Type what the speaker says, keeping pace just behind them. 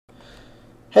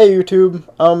Hey YouTube,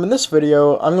 in this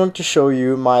video I'm going to show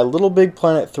you my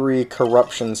LittleBigPlanet 3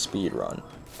 corruption speedrun.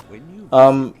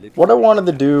 What I wanted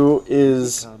to do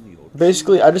is,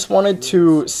 basically I just wanted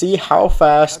to see how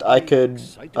fast I could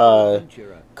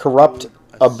corrupt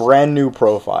a brand new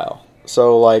profile.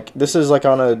 So like, this is like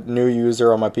on a new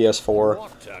user on my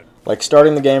PS4, like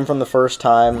starting the game from the first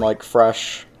time, like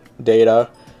fresh data,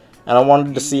 and I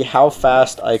wanted to see how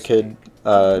fast I could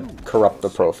corrupt the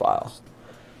profile.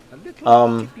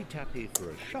 For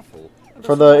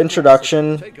the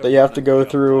introduction that you have to go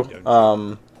through,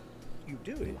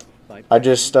 I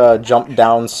just jumped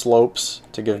down slopes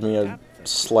to give me a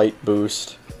slight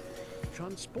boost,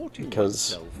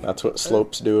 because that's what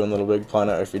slopes do in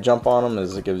LittleBigPlanet. If you jump on them,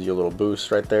 it gives you a little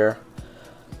boost right there.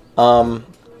 I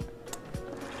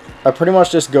pretty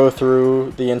much just go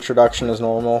through the introduction as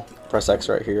normal. Press X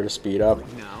right here to speed up.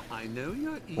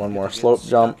 One more slope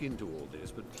jump.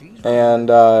 And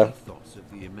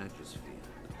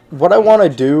what I want to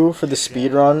do for the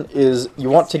speedrun is you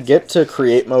want to get to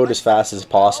create mode as fast as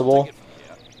possible.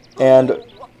 And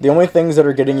the only things that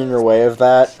are getting in your way of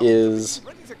that is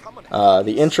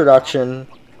the introduction,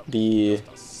 the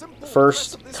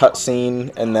first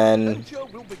cutscene, and then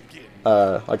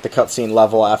like the cutscene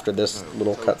level after this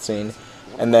little cutscene,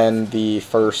 and then the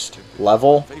first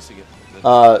level.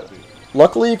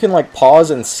 Luckily you can like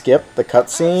pause and skip the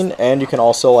cutscene, and you can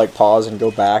also like pause and go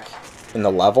back in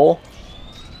the level.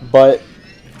 But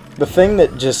the thing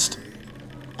that just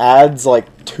adds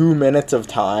like 2 minutes of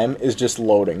time is just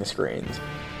loading screens.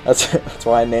 That's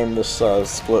why I named this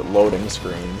split loading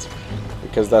screens,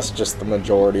 because that's just the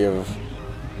majority of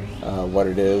what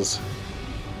it is.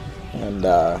 And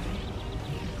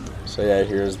so yeah,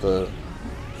 here's the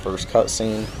first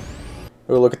cutscene.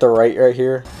 We'll look at the right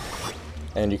here,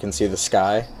 and you can see the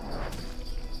sky.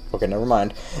 Okay, never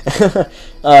mind.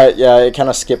 Yeah, it kind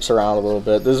of skips around a little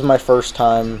bit. This is my first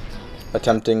time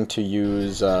attempting to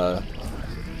use OBS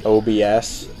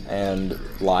and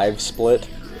live split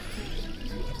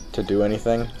to do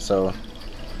anything. So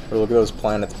look at those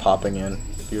planets popping in.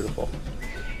 Beautiful.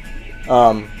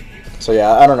 So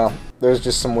yeah, I don't know. There's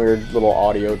just some weird little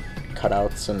audio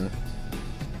cutouts and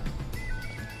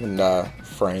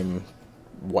frame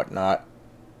whatnot.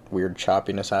 Weird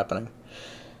choppiness happening.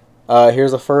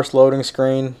 Here's the first loading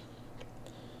screen.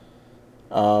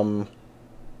 In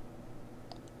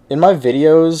my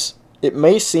videos, it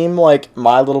may seem like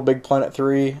my LittleBigPlanet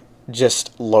 3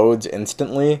 just loads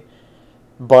instantly,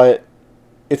 but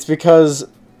it's because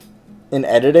in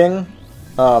editing,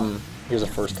 here's the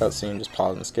first cutscene, just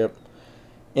pause and skip.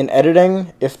 In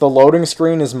editing, if the loading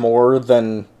screen is more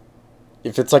than,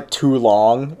 if it's like too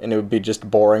long and it would be just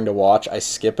boring to watch, I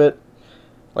skip it.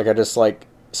 Like I just like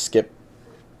skip,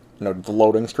 the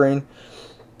loading screen.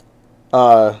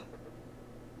 So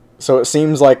it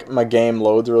seems like my game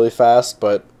loads really fast,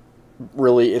 but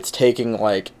really it's taking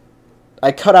like,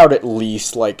 I cut out at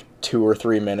least like 2 or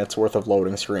 3 minutes worth of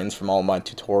loading screens from all my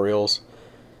tutorials,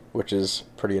 which is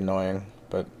pretty annoying,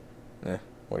 but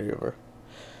whatever.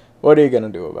 What are you gonna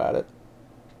do about it?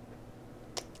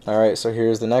 Alright, so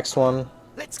here's the next one.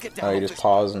 You just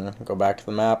pause and go back to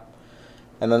the map.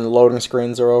 And then the loading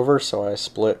screens are over, so I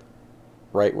split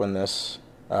right when this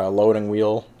loading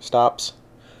wheel stops.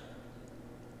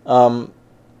 I'm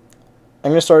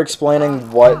going to start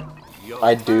explaining what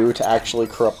I do to actually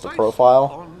corrupt the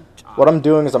profile. What I'm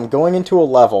doing is I'm going into a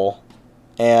level,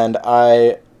 and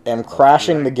I am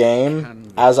crashing the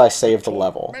game as I save the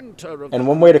level. And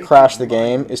one way to crash the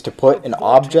game is to put an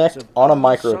object on a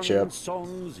microchip,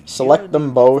 select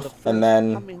them both, and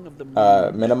then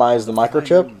minimize the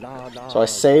microchip. So I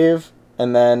save,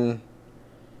 and then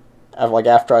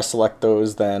after I select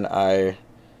those, then I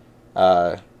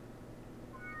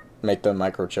make the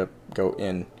microchip go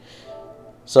in.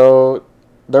 So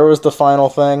there was the final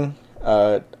thing.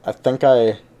 I think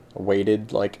I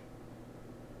waited like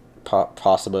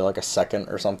possibly like a second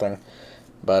or something,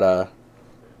 but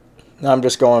now I'm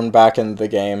just going back into the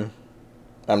game.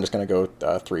 I'm just gonna go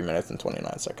 3 minutes and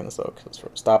 29 seconds though, because that's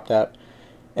where it stopped at.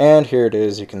 And here it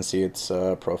is. You can see it's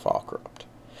profile corrupt.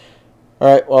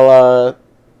 Alright, well,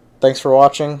 thanks for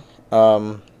watching.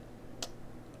 My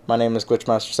name is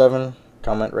GlitchMaster7.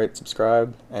 Comment, rate,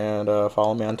 subscribe, and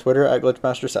follow me on Twitter at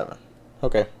GlitchMaster7.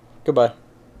 Okay, goodbye.